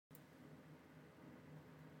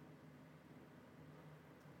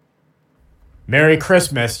Merry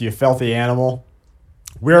Christmas, you filthy animal.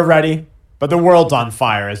 We're ready, but the world's on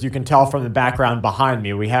fire. As you can tell from the background behind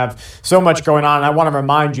me, we have so much going on. I want to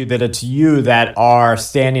remind you that it's you that are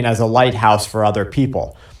standing as a lighthouse for other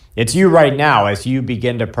people. It's you right now as you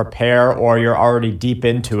begin to prepare or you're already deep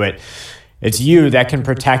into it. It's you that can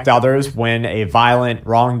protect others when a violent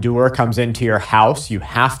wrongdoer comes into your house. You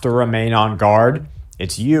have to remain on guard.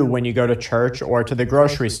 It's you when you go to church or to the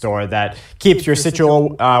grocery store that keeps your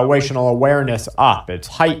situational awareness up. It's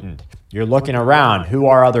heightened. You're looking around. Who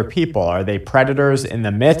are other people? Are they predators in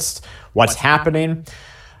the midst? What's happening?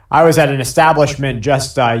 I was at an establishment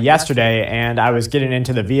just yesterday, and I was getting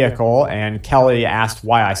into the vehicle, and Kelly asked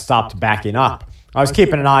why I stopped backing up. I was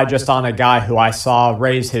keeping an eye just on a guy who I saw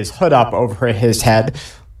raise his hood up over his head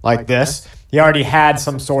like this. He already had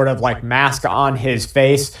some sort of mask on his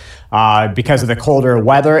face because of the colder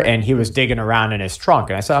weather, and he was digging around in his trunk.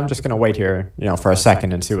 And I said, I'm just going to wait here, for a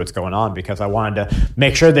second and see what's going on, because I wanted to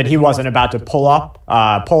make sure that he wasn't about to pull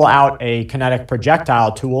out a kinetic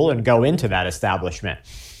projectile tool and go into that establishment.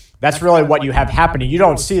 That's really what you have happening. You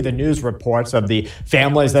don't see the news reports of the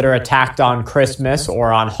families that are attacked on Christmas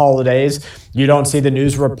or on holidays. You don't see the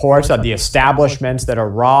news reports of the establishments that are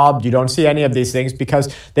robbed. You don't see any of these things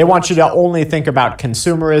because they want you to only think about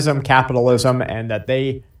consumerism, capitalism, and that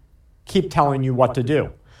they keep telling you what to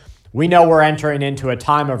do. We know we're entering into a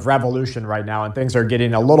time of revolution right now, and things are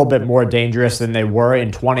getting a little bit more dangerous than they were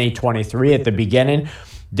in 2023 at the beginning.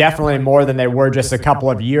 Definitely more than they were just a couple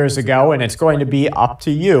of years ago, and it's going to be up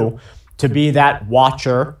to you to be that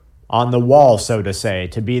watcher on the wall, so to say,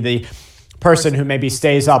 to be the person who maybe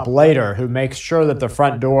stays up later, who makes sure that the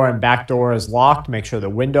front door and back door is locked, make sure the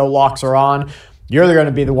window locks are on. You're going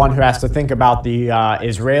to be the one who has to think about the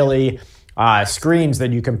Israeli screens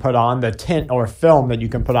that you can put on, the tint or film that you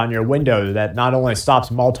can put on your window that not only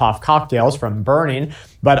stops Molotov cocktails from burning,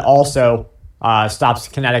 but also stops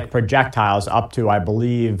kinetic projectiles up to, I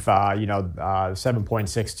believe,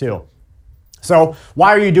 7.62. So why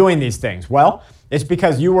are you doing these things? Well, it's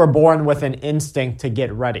because you were born with an instinct to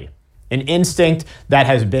get ready. An instinct that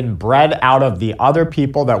has been bred out of the other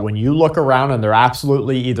people that when you look around and they're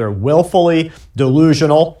absolutely either willfully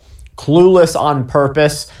delusional, clueless on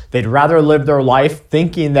purpose, they'd rather live their life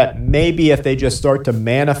thinking that maybe if they just start to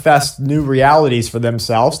manifest new realities for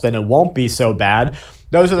themselves, then it won't be so bad.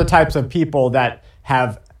 Those are the types of people that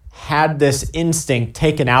have had this instinct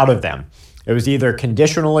taken out of them. It was either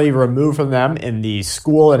conditionally removed from them in the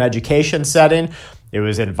school and education setting, it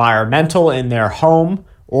was environmental in their home,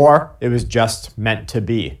 or it was just meant to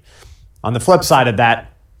be. On the flip side of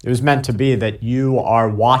that, it was meant to be that you are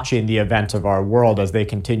watching the events of our world as they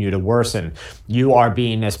continue to worsen. You are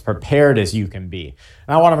being as prepared as you can be.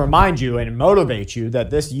 And I want to remind you and motivate you that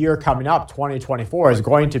this year coming up, 2024, is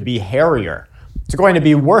going to be hairier. It's going to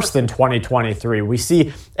be worse than 2023. We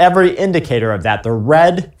see every indicator of that. The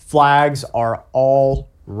red flags are all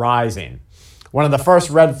rising. One of the first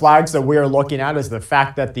red flags that we are looking at is the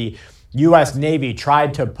fact that the U.S. Navy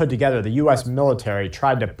the U.S. military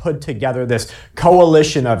tried to put together this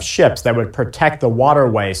coalition of ships that would protect the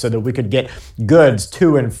waterway so that we could get goods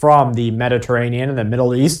to and from the Mediterranean and the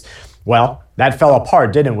Middle East. Well, that fell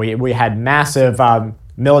apart, didn't we? We had massive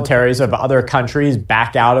militaries of other countries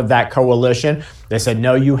back out of that coalition. They said,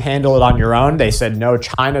 no, you handle it on your own. They said, no,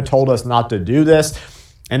 China told us not to do this.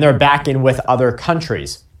 And they're backing with other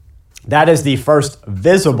countries. That is the first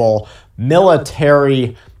visible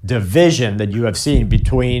military division that you have seen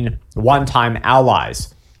between one-time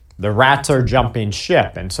allies. The rats are jumping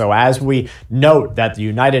ship. And so as we note that the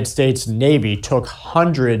United States Navy took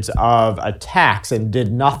hundreds of attacks and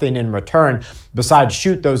did nothing in return besides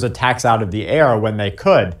shoot those attacks out of the air when they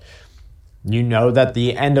could, you know that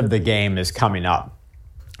the end of the game is coming up.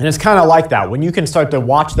 And it's kind of like that. When you can start to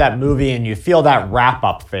watch that movie and you feel that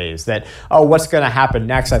wrap-up phase that, oh, what's going to happen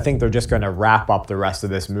next? I think they're just going to wrap up the rest of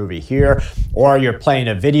this movie here. Or you're playing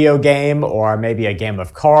a video game or maybe a game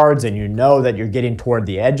of cards and you know that you're getting toward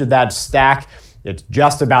the edge of that stack. It's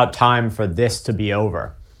just about time for this to be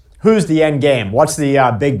over. Who's the end game? What's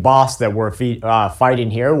the big boss that we're fighting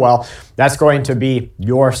here? Well, that's going to be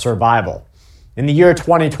your survival. In the year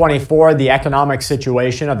 2024, the economic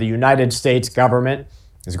situation of the United States government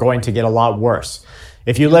is going to get a lot worse.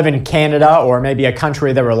 If you live in Canada or maybe a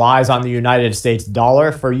country that relies on the United States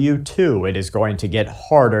dollar, for you too, it is going to get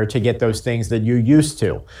harder to get those things that you used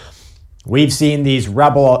to. We've seen these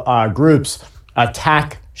rebel groups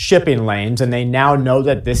attack shipping lanes, and they now know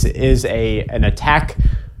that this is an attack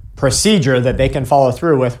procedure that they can follow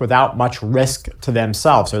through with without much risk to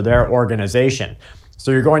themselves or their organization.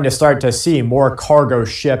 So you're going to start to see more cargo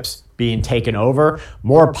ships being taken over,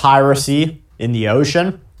 more piracy in the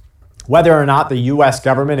ocean. Whether or not the US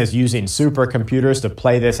government is using supercomputers to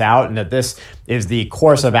play this out and that this is the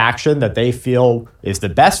course of action that they feel is the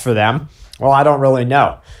best for them, well, I don't really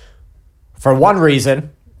know. For one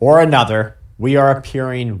reason or another, we are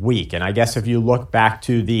appearing weak. And I guess if you look back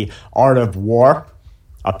to the art of war,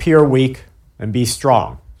 appear weak and be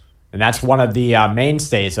strong. And that's one of the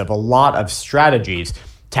mainstays of a lot of strategies.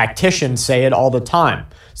 Tacticians say it all the time.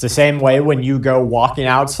 It's the same way when you go walking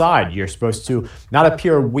outside. You're supposed to not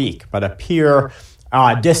appear weak, but appear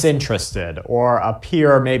disinterested, or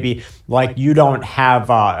appear maybe like you don't have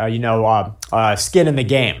skin in the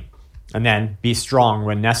game, and then be strong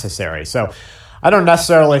when necessary. So I don't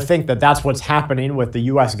necessarily think that that's what's happening with the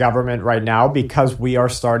U.S. government right now, because we are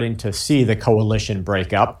starting to see the coalition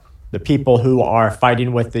break up. The people who are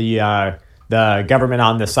fighting with the government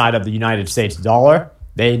on the side of the United States dollar,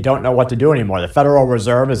 they don't know what to do anymore. The Federal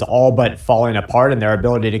Reserve is all but falling apart in their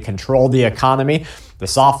ability to control the economy. The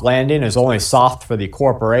soft landing is only soft for the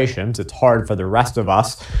corporations. It's hard for the rest of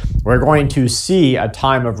us. We're going to see a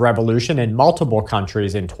time of revolution in multiple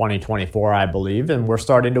countries in 2024, I believe, and we're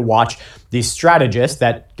starting to watch these strategists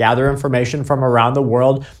that gather information from around the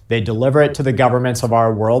world. They deliver it to the governments of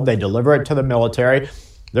our world. They deliver it to the military.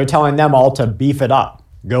 They're telling them all to beef it up.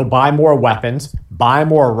 Go buy more weapons, buy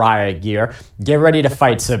more riot gear, get ready to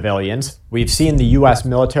fight civilians. We've seen the U.S.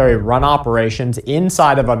 military run operations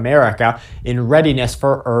inside of America in readiness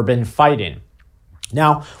for urban fighting.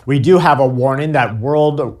 Now, we do have a warning that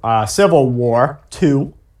World Civil War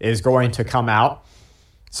II is going to come out.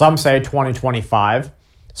 Some say 2025.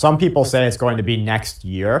 Some people say it's going to be next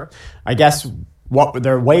year. I guess what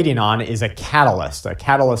they're waiting on is a catalyst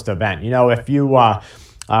event. You know, if you...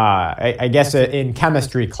 I guess in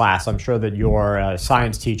chemistry class, I'm sure that your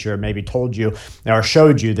science teacher maybe told you or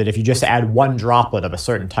showed you that if you just add one droplet of a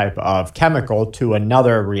certain type of chemical to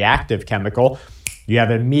another reactive chemical, you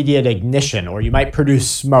have immediate ignition, or you might produce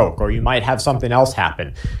smoke, or you might have something else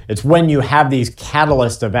happen. It's when you have these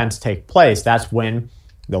catalyst events take place, that's when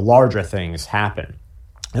the larger things happen.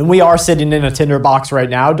 And we are sitting in a tinderbox right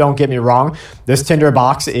now. Don't get me wrong. This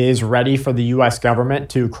tinderbox is ready for the U.S. government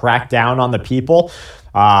to crack down on the people.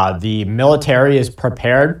 The military is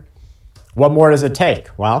prepared. What more does it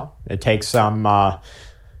take? Well, it takes some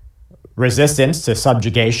resistance to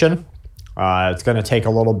subjugation. It's going to take a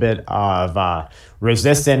little bit of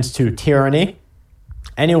resistance to tyranny.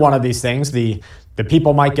 Any one of these things, the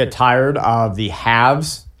people might get tired of the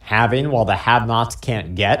haves having while the have-nots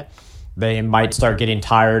can't get. They might start getting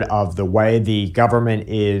tired of the way the government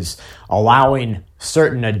is allowing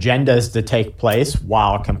certain agendas to take place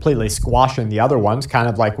while completely squashing the other ones, kind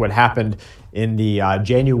of like what happened in the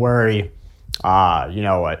January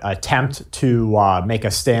attempt to make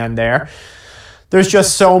a stand there. There's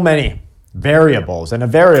just so many variables. And a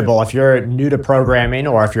variable, if you're new to programming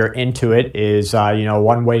or if you're into it, is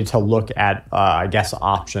one way to look at,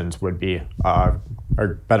 options would be a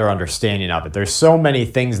better understanding of it. There's so many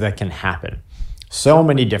things that can happen, so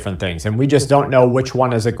many different things, and we just don't know which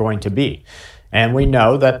one is it going to be. And we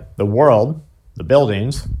know that the world, the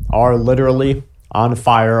buildings, are literally on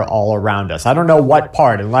fire all around us. I don't know what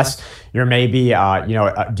part, unless you're maybe,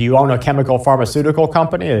 do you own a chemical pharmaceutical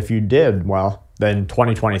company? If you did, well, then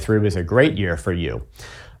 2023 was a great year for you.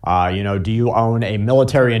 Do you own a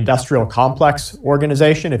military industrial complex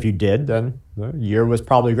organization? If you did, then the year was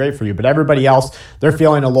probably great for you. But everybody else, they're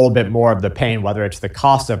feeling a little bit more of the pain, whether it's the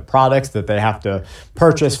cost of products that they have to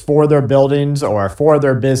purchase for their buildings or for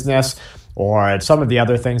their business, or some of the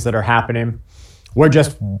other things that are happening. We're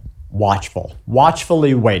just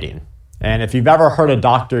watchfully waiting. And if you've ever heard a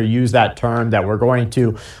doctor use that term, that we're going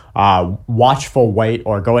to watchful wait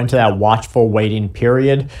or go into that watchful waiting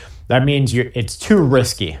period, that means it's too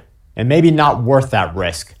risky and maybe not worth that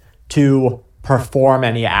risk to perform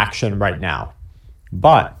any action right now.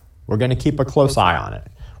 But we're going to keep a close eye on it.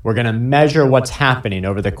 We're going to measure what's happening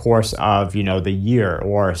over the course of, the year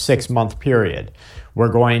or 6-month period. We're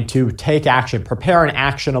going to take action, prepare an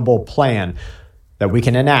actionable plan that we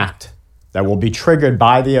can enact, that will be triggered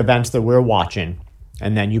by the events that we're watching,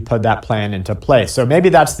 and then you put that plan into place. So maybe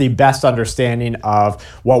that's the best understanding of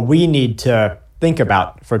what we need to think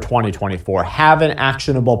about for 2024. Have an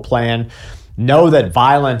actionable plan. Know that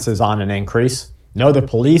violence is on an increase. Know the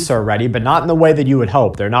police are ready, but not in the way that you would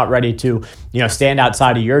hope. They're not ready to, stand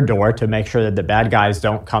outside of your door to make sure that the bad guys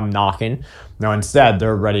don't come knocking. No, instead,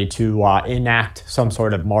 they're ready to enact some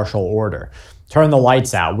sort of martial order. Turn the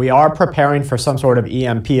lights out. We are preparing for some sort of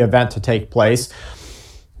EMP event to take place.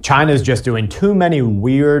 China's just doing too many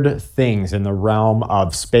weird things in the realm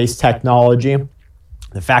of space technology.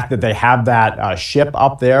 The fact that they have that ship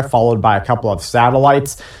up there followed by a couple of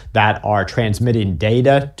satellites that are transmitting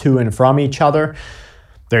data to and from each other.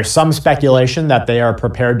 There's some speculation that they are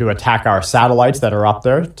prepared to attack our satellites that are up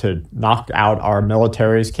there to knock out our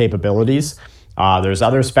military's capabilities. There's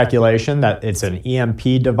other speculation that it's an EMP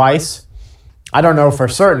device. I don't know for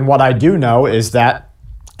certain. What I do know is that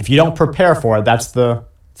if you don't prepare for it, that's the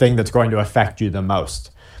thing that's going to affect you the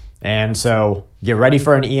most. And so get ready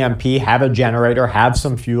for an EMP, have a generator, have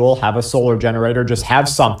some fuel, have a solar generator, just have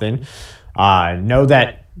something. Know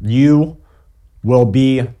that you will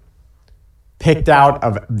be picked out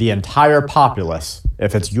of the entire populace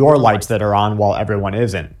if it's your lights that are on while everyone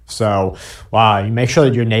isn't. So you make sure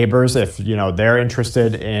that your neighbors, if they're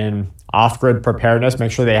interested in off-grid preparedness,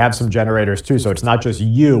 make sure they have some generators too. So it's not just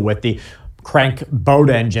you with the crank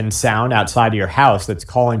boat engine sound outside of your house that's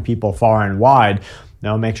calling people far and wide.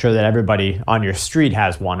 Make sure that everybody on your street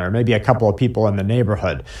has one, or maybe a couple of people in the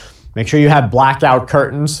neighborhood. Make sure you have blackout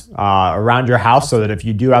curtains around your house so that if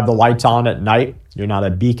you do have the lights on at night, you're not a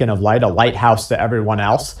beacon of light, a lighthouse to everyone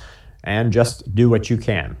else, and just do what you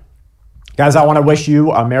can. Guys, I want to wish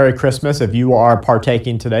you a Merry Christmas if you are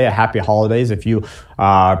partaking today, a Happy Holidays if you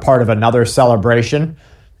are part of another celebration,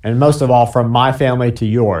 and most of all, from my family to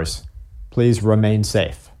yours, please remain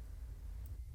safe.